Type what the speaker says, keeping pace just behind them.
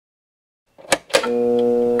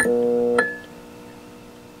In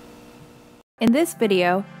this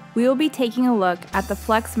video, we will be taking a look at the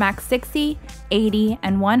FLEXmax 60, 80,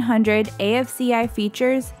 and 100 AFCI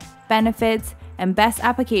features, benefits, and best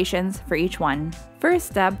applications for each one.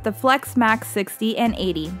 First up, the FLEXmax 60 and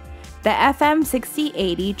 80. The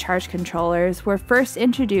FM6080 charge controllers were first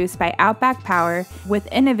introduced by OutBack Power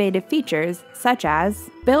with innovative features such as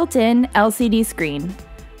built-in LCD screen.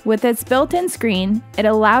 With its built-in screen, it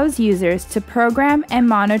allows users to program and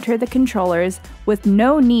monitor the controllers with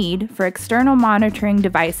no need for external monitoring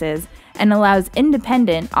devices and allows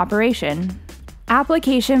independent operation.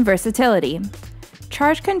 Application versatility.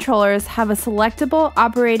 Charge controllers have a selectable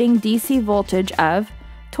operating DC voltage of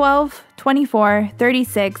 12, 24,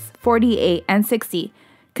 36, 48, and 60,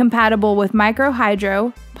 compatible with micro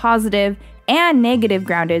hydro, positive, and negative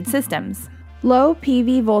grounded systems. Low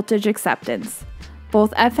PV voltage acceptance.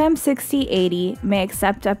 Both FM6080 may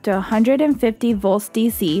accept up to 150 volts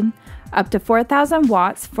DC, up to 4,000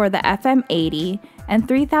 watts for the FM80, and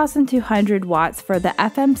 3,200 watts for the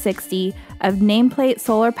FM60 of nameplate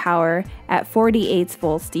solar power at 48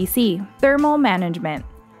 volts DC. Thermal management.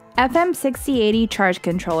 FM6080 charge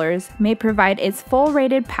controllers may provide its full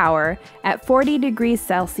rated power at 40 degrees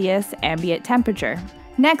Celsius ambient temperature.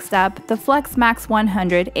 Next up, the FLEXmax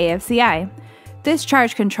 100 AFCI. This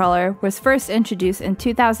charge controller was first introduced in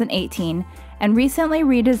 2018 and recently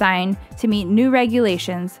redesigned to meet new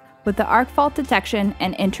regulations with the arc fault detection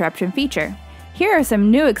and interruption feature. Here are some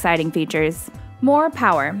new exciting features. More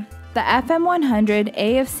power. The FM100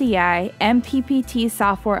 AFCI MPPT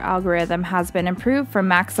software algorithm has been improved for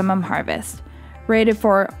maximum harvest. Rated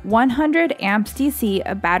for 100 amps DC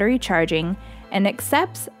of battery charging and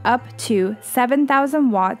accepts up to 7,000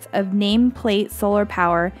 watts of nameplate solar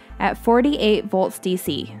power at 48 volts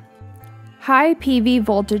DC. High PV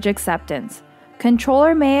voltage acceptance.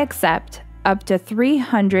 Controller may accept up to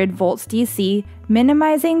 300 volts DC,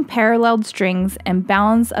 minimizing paralleled strings and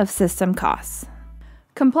balance of system costs.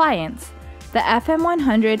 Compliance. The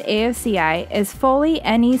FM100 AFCI is fully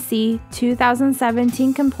NEC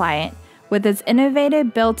 2017 compliant with its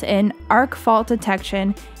innovative built-in arc fault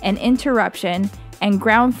detection and interruption and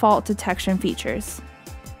ground fault detection features.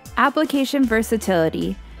 Application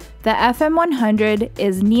versatility. The FM100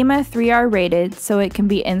 is NEMA 3R rated, so it can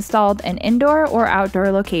be installed in indoor or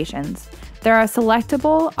outdoor locations. There are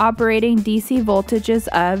selectable operating DC voltages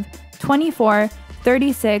of 24,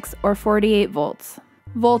 36, or 48 volts.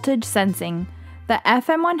 Voltage sensing. The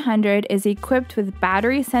FM100 is equipped with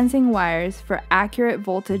battery sensing wires for accurate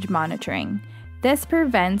voltage monitoring. This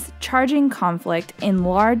prevents charging conflict in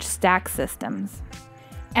large stack systems.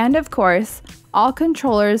 And of course, all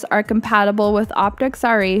controllers are compatible with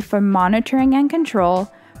OpticsRE for monitoring and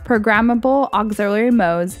control, programmable auxiliary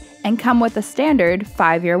modes, and come with a standard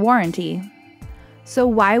 5-year warranty. So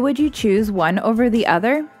why would you choose one over the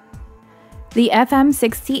other? The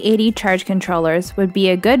FM6080 charge controllers would be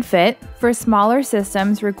a good fit for smaller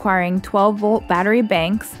systems requiring 12-volt battery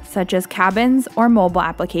banks, such as cabins or mobile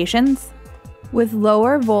applications. With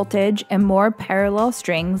lower voltage and more parallel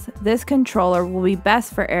strings, this controller will be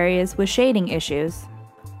best for areas with shading issues,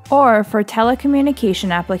 or for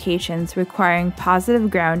telecommunication applications requiring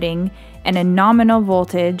positive grounding and a nominal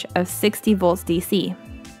voltage of 60 volts DC.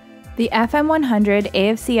 The FM100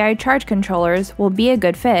 AFCI charge controllers will be a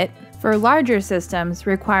good fit for larger systems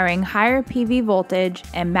requiring higher PV voltage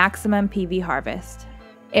and maximum PV harvest.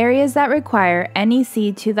 Areas that require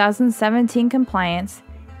NEC 2017 compliance,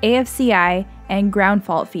 AFCI, and ground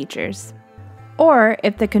fault features. Or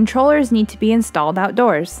if the controllers need to be installed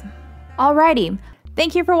outdoors. Alrighty,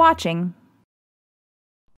 thank you for watching.